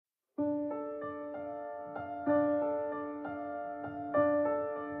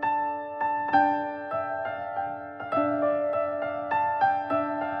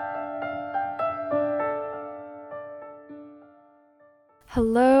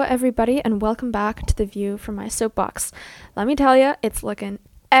Hello, everybody, and welcome back to The View from my soapbox. Let me tell you, it's looking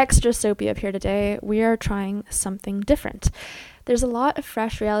extra soapy up here today. We are trying something different. There's a lot of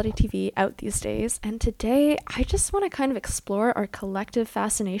fresh reality TV out these days, and today I just want to kind of explore our collective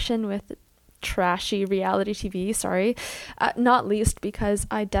fascination with trashy reality TV, not least because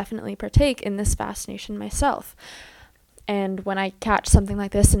I definitely partake in this fascination myself. And when I catch something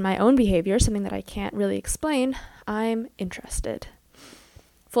like this in my own behavior, something that I can't really explain, I'm interested.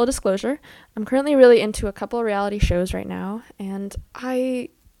 Full disclosure, I'm currently really into a couple of reality shows right now, and I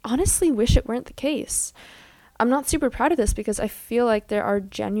honestly wish it weren't the case. I'm not super proud of this because I feel like there are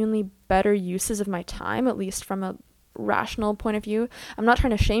genuinely better uses of my time, at least from a rational point of view. I'm not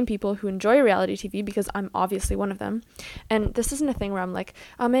trying to shame people who enjoy reality TV because I'm obviously one of them. And this isn't a thing where I'm like,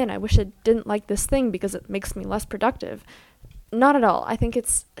 oh man, I wish I didn't like this thing because it makes me less productive. Not at all. I think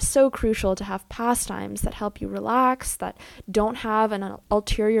it's so crucial to have pastimes that help you relax, that don't have an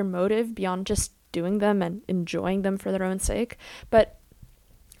ulterior motive beyond just doing them and enjoying them for their own sake. But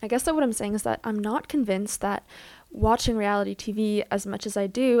I guess that what I'm saying is that I'm not convinced that watching reality TV as much as I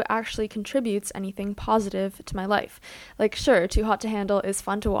do actually contributes anything positive to my life. Like, sure, Too Hot to Handle is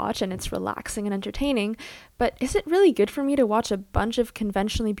fun to watch and it's relaxing and entertaining, but is it really good for me to watch a bunch of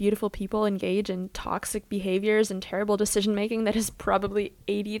conventionally beautiful people engage in toxic behaviors and terrible decision making that is probably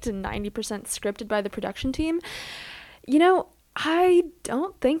 80 to 90% scripted by the production team? I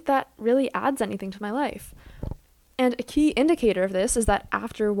don't think that really adds anything to my life. And a key indicator of this is that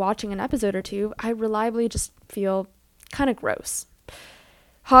after watching an episode or two, I reliably just feel kind of gross.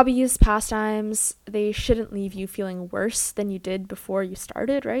 Hobbies, pastimes, they shouldn't leave you feeling worse than you did before you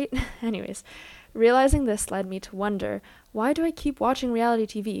started, right? Anyways, realizing this led me to wonder, why do I keep watching reality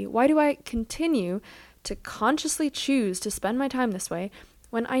TV? Why do I continue to consciously choose to spend my time this way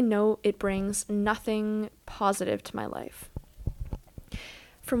when I know it brings nothing positive to my life?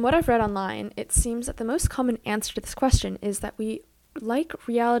 From what I've read online, it seems that the most common answer to this question is that we like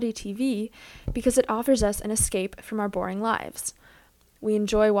reality TV because it offers us an escape from our boring lives. We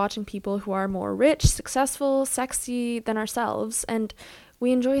enjoy watching people who are more rich, successful, sexy than ourselves, and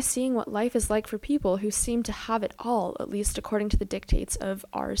we enjoy seeing what life is like for people who seem to have it all, at least according to the dictates of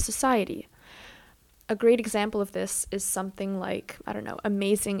our society. A great example of this is something like,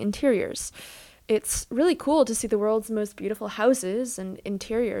 Amazing Interiors. It's really cool to see the world's most beautiful houses and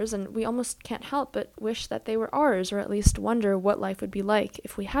interiors, and we almost can't help but wish that they were ours, or at least wonder what life would be like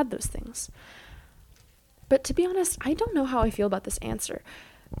if we had those things. But to be honest, I don't know how I feel about this answer.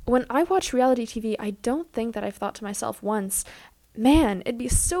 When I watch reality TV, I don't think that I've thought to myself once, man, it'd be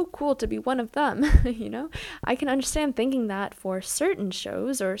so cool to be one of them, I can understand thinking that for certain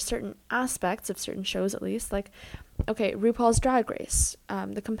shows, or certain aspects of certain shows at least, like, okay, RuPaul's Drag Race,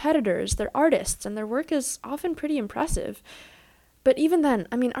 the competitors, they're artists, and their work is often pretty impressive. But even then,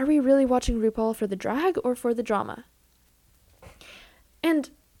 are we really watching RuPaul for the drag or for the drama? And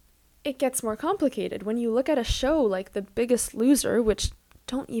it gets more complicated when you look at a show like The Biggest Loser, which,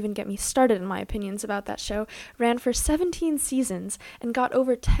 don't even get me started in my opinions about that show, ran for 17 seasons and got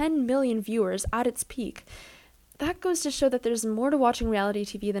over 10 million viewers at its peak. That goes to show that there's more to watching reality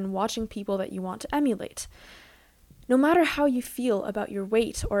TV than watching people that you want to emulate. No matter how you feel about your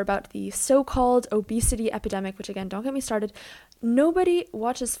weight or about the so-called obesity epidemic, which again, don't get me started, nobody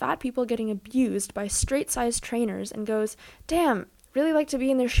watches fat people getting abused by straight-sized trainers and goes, damn, really like to be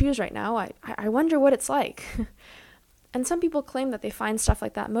in their shoes right now. I wonder what it's like. And some people claim that they find stuff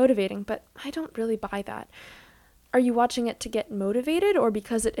like that motivating, but I don't really buy that. Are you watching it to get motivated, or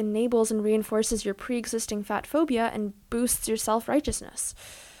because it enables and reinforces your pre-existing fat phobia and boosts your self-righteousness?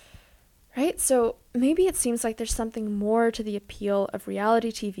 Right? So maybe it seems like there's something more to the appeal of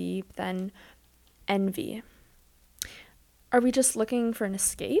reality TV than envy. Are we just looking for an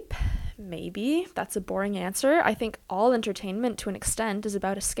escape? Maybe. That's a boring answer. I think all entertainment, to an extent, is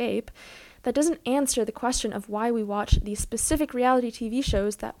about escape. That doesn't answer the question of why we watch these specific reality TV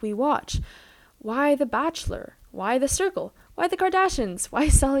shows that we watch. Why The Bachelor? Why The Circle? Why The Kardashians? Why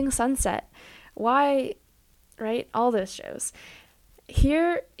Selling Sunset? Why, right? All those shows.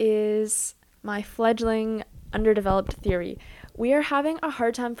 Here is my fledgling, underdeveloped theory. We are having a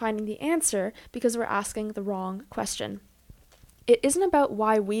hard time finding the answer because we're asking the wrong question. It isn't about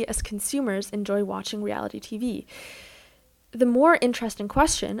why we as consumers enjoy watching reality TV. The more interesting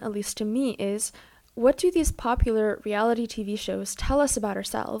question, at least to me, is what do these popular reality TV shows tell us about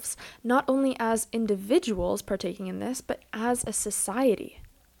ourselves, not only as individuals partaking in this, but as a society?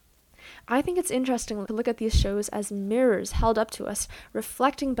 I think it's interesting to look at these shows as mirrors held up to us,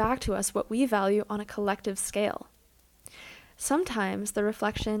 reflecting back to us what we value on a collective scale. Sometimes the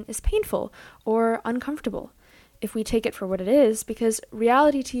reflection is painful or uncomfortable. if we take it for what it is, because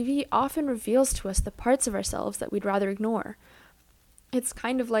reality TV often reveals to us the parts of ourselves that we'd rather ignore. It's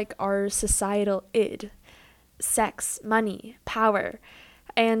kind of like our societal id: sex, money, power,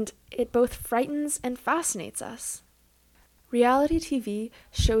 and it both frightens and fascinates us. Reality TV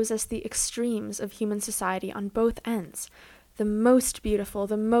shows us the extremes of human society on both ends: the most beautiful,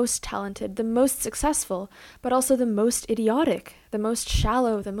 the most talented, the most successful, but also the most idiotic, the most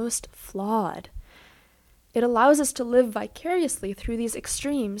shallow, the most flawed. It allows us to live vicariously through these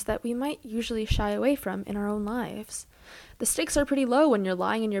extremes that we might usually shy away from in our own lives. The stakes are pretty low when you're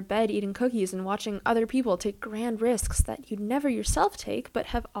lying in your bed eating cookies and watching other people take grand risks that you'd never yourself take but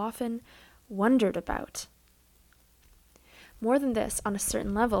have often wondered about. More than this, on a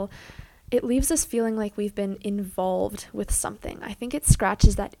certain level, it leaves us feeling like we've been involved with something. I think it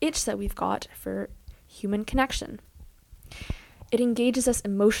scratches that itch that we've got for human connection. It engages us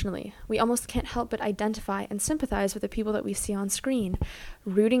emotionally. We almost can't help but identify and sympathize with the people that we see on screen,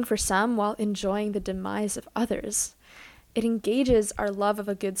 rooting for some while enjoying the demise of others. It engages our love of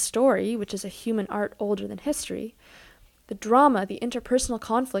a good story, which is a human art older than history. The drama, the interpersonal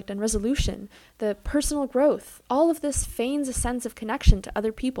conflict and resolution, the personal growth, all of this feigns a sense of connection to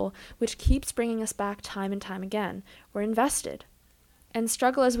other people, which keeps bringing us back time and time again. We're invested. And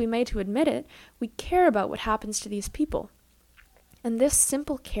struggle as we may to admit it, we care about what happens to these people. And this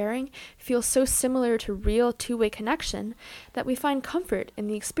simple caring feels so similar to real two-way connection that we find comfort in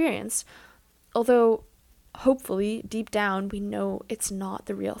the experience, although hopefully deep down we know it's not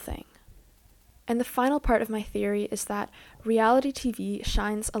the real thing. And the final part of my theory is that reality TV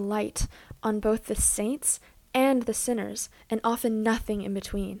shines a light on both the saints and the sinners, and often nothing in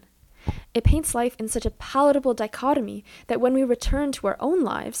between. It paints life in such a palatable dichotomy that when we return to our own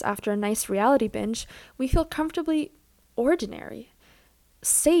lives after a nice reality binge, we feel comfortably ordinary,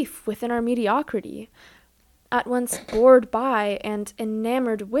 safe within our mediocrity, at once bored by and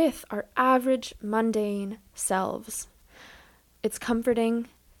enamored with our average, mundane selves. It's comforting,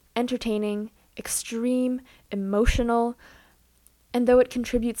 entertaining, extreme, emotional, and though it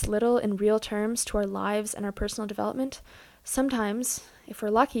contributes little in real terms to our lives and our personal development, sometimes, if we're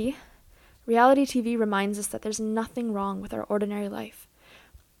lucky, reality TV reminds us that there's nothing wrong with our ordinary life,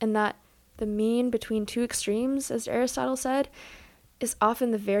 and that the mean between two extremes, as Aristotle said, is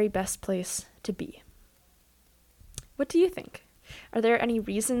often the very best place to be. What do you think? Are there any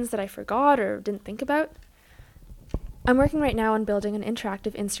reasons that I forgot or didn't think about? I'm working right now on building an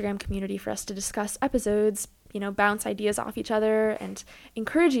interactive Instagram community for us to discuss episodes, bounce ideas off each other and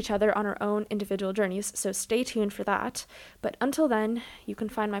encourage each other on our own individual journeys, so stay tuned for that. But until then, you can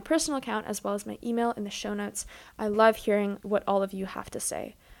find my personal account as well as my email in the show notes. I love hearing what all of you have to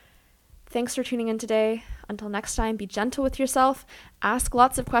say. Thanks for tuning in today. Until next time, be gentle with yourself, ask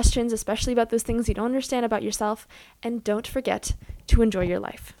lots of questions, especially about those things you don't understand about yourself, and don't forget to enjoy your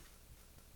life.